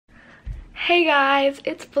Hey guys,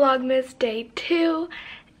 it's Vlogmas day 2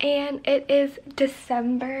 and it is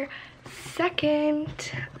December 2nd.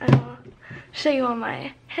 I'll show you on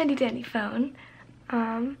my handy dandy phone.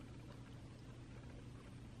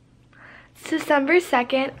 It's December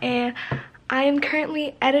 2nd and I am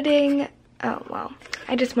currently editing, oh well,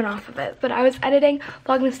 I just went off of it, but I was editing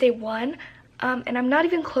Vlogmas day 1. And I'm not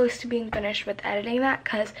even close to being finished with editing that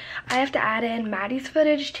because I have to add in Maddie's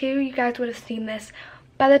footage too. You guys would have seen this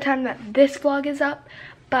by the time that this vlog is up,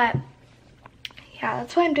 but yeah,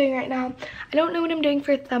 that's what I'm doing right now. I don't know what I'm doing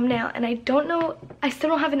for a thumbnail, and I still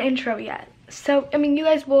don't have an intro yet. So, I mean, you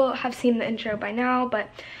guys will have seen the intro by now, but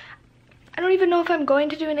I don't even know if I'm going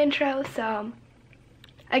to do an intro, so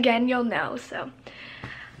again, you'll know, so.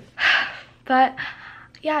 But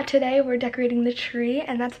yeah, today we're decorating the tree,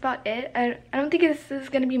 and that's about it. I don't think this is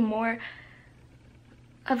gonna be more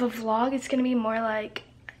of a vlog. It's gonna be more like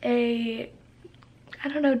a, I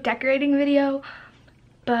don't know, decorating video,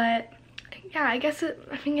 but yeah, I guess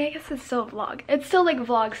it's still a vlog. It's still like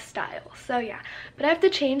vlog style, so yeah. But I have to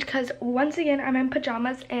change because once again, I'm in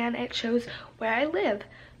pajamas and it shows where I live.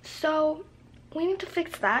 So we need to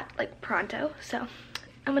fix that like pronto, so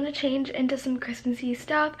I'm gonna change into some Christmassy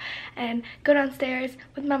stuff and go downstairs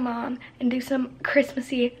with my mom and do some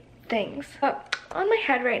Christmassy things. But on my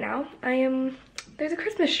head right now, there's a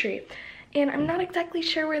Christmas tree and I'm not exactly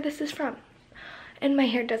sure where this is from. And my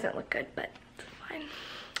hair doesn't look good, but it's fine.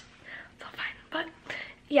 It's all fine. But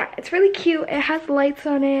yeah, it's really cute. It has lights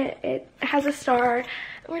on it. It has a star. And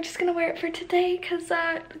we're just gonna wear it for today because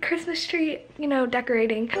the Christmas tree, you know,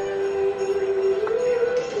 decorating.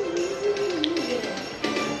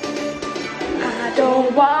 I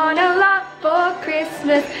don't want a lot for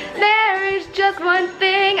Christmas. There is just one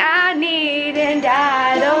thing I need, and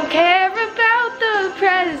I don't care about the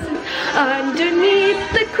presents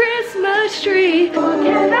underneath the Christmas tree. What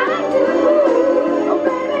can I do? Oh,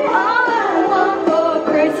 baby, all I want for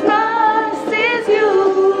Christmas is you.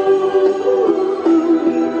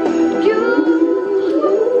 You,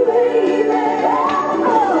 baby.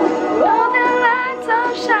 All the lights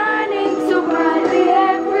are shining so brightly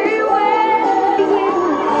everywhere.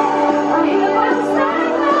 I hear those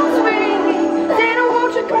cyclones ringing. Santa,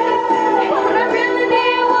 won't you come? What I really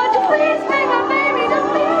need, would you please make my baby to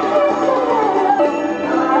me?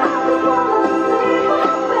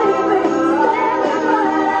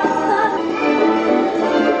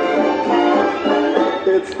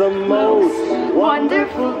 It's the most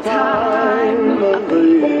wonderful time of the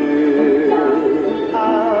year,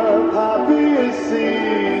 our happiest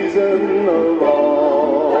season of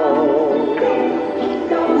all.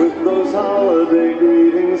 With those holiday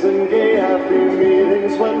greetings and gay happy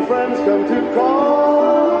meetings when friends come to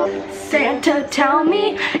call. Santa, tell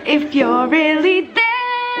me if you're really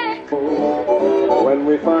there. When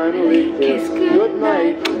we finally kiss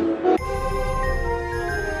goodnight.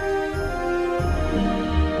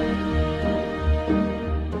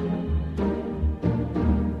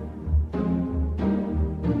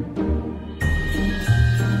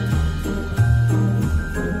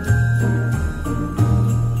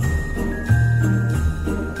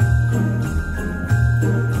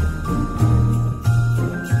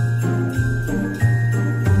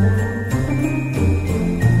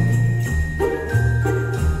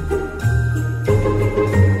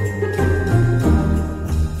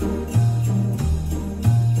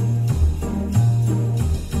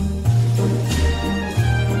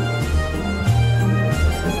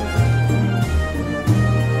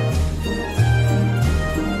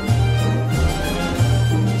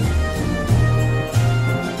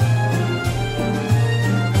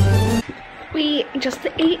 We just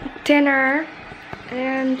ate dinner,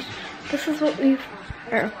 and this is what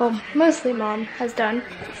well, mostly Mom has done.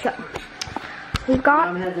 So we've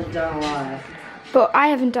got. Mom hasn't done a lot. But I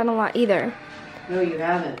haven't done a lot either. No, you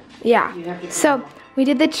haven't. Yeah. You have to So we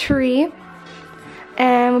did the tree,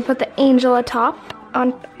 and we put the angel on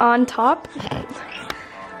top.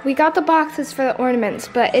 We got the boxes for the ornaments,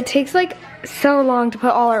 but it takes like so long to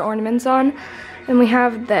put all our ornaments on. And we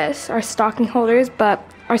have this, our stocking holders, but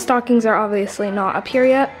our stockings are obviously not up here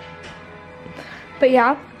yet. But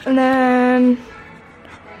yeah, and then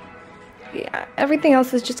yeah, everything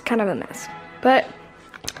else is just kind of a mess. But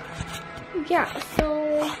yeah,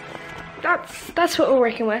 so that's what we're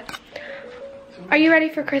working with. Are you ready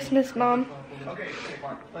for Christmas, Mom?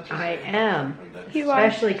 I am. You are?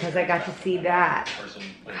 Especially because I got to see that.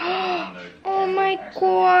 Oh my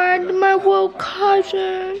god, my little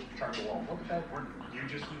cousin.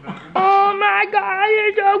 Oh my god,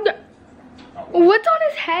 it's so good. What's on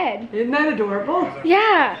his head? Isn't that adorable?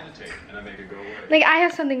 Yeah. Like, I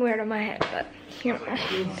have something weird on my head, but You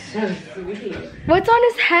know. So sweet. What's on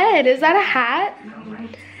his head? Is that a hat?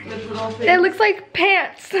 It looks like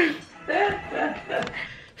pants.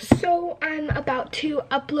 So I'm about to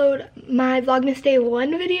upload my Vlogmas Day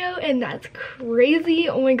 1 video, and that's crazy.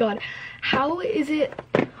 Oh my god. How is it?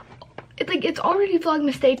 It's like, it's already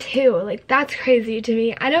Vlogmas Day 2. Like, that's crazy to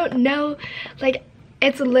me. I don't know. Like,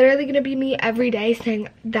 it's literally gonna be me every day saying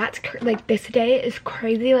that's like, this day is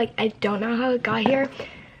crazy. Like, I don't know how it got here,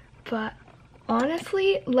 but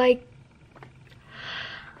honestly, like,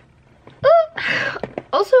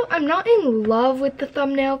 also, I'm not in love with the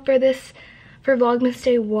thumbnail for Vlogmas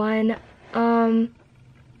Day 1.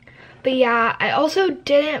 But yeah, I also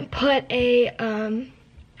didn't put a,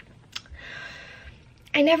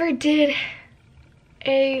 I never did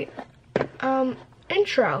a,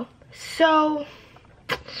 intro. So,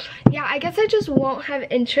 yeah, I guess I just won't have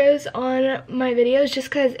intros on my videos just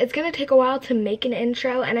because it's going to take a while to make an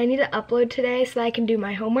intro, and I need to upload today so that I can do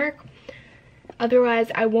my homework.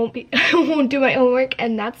 Otherwise, I won't do my homework,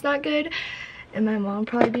 and that's not good. And my mom will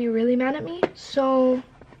probably be really mad at me. So,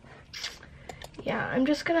 yeah, I'm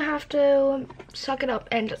just going to have to suck it up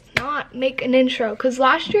and just not make an intro. Because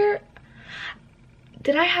last year,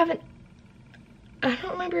 did I have an... I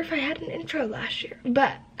don't remember if I had an intro last year.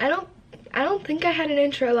 But I don't think I had an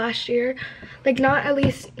intro last year. Like, not at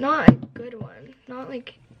least, not a good one. Not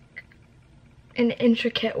like an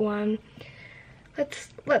intricate one. Let's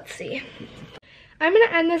see. I'm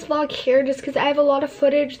gonna end this vlog here just because I have a lot of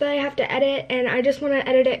footage that I have to edit, and I just want to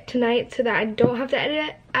edit it tonight so that I don't have to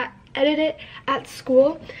edit it at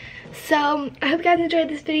school. So I hope you guys enjoyed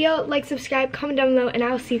this video. Like, subscribe, comment down below, and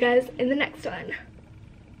I will see you guys in the next one.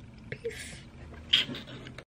 Peace.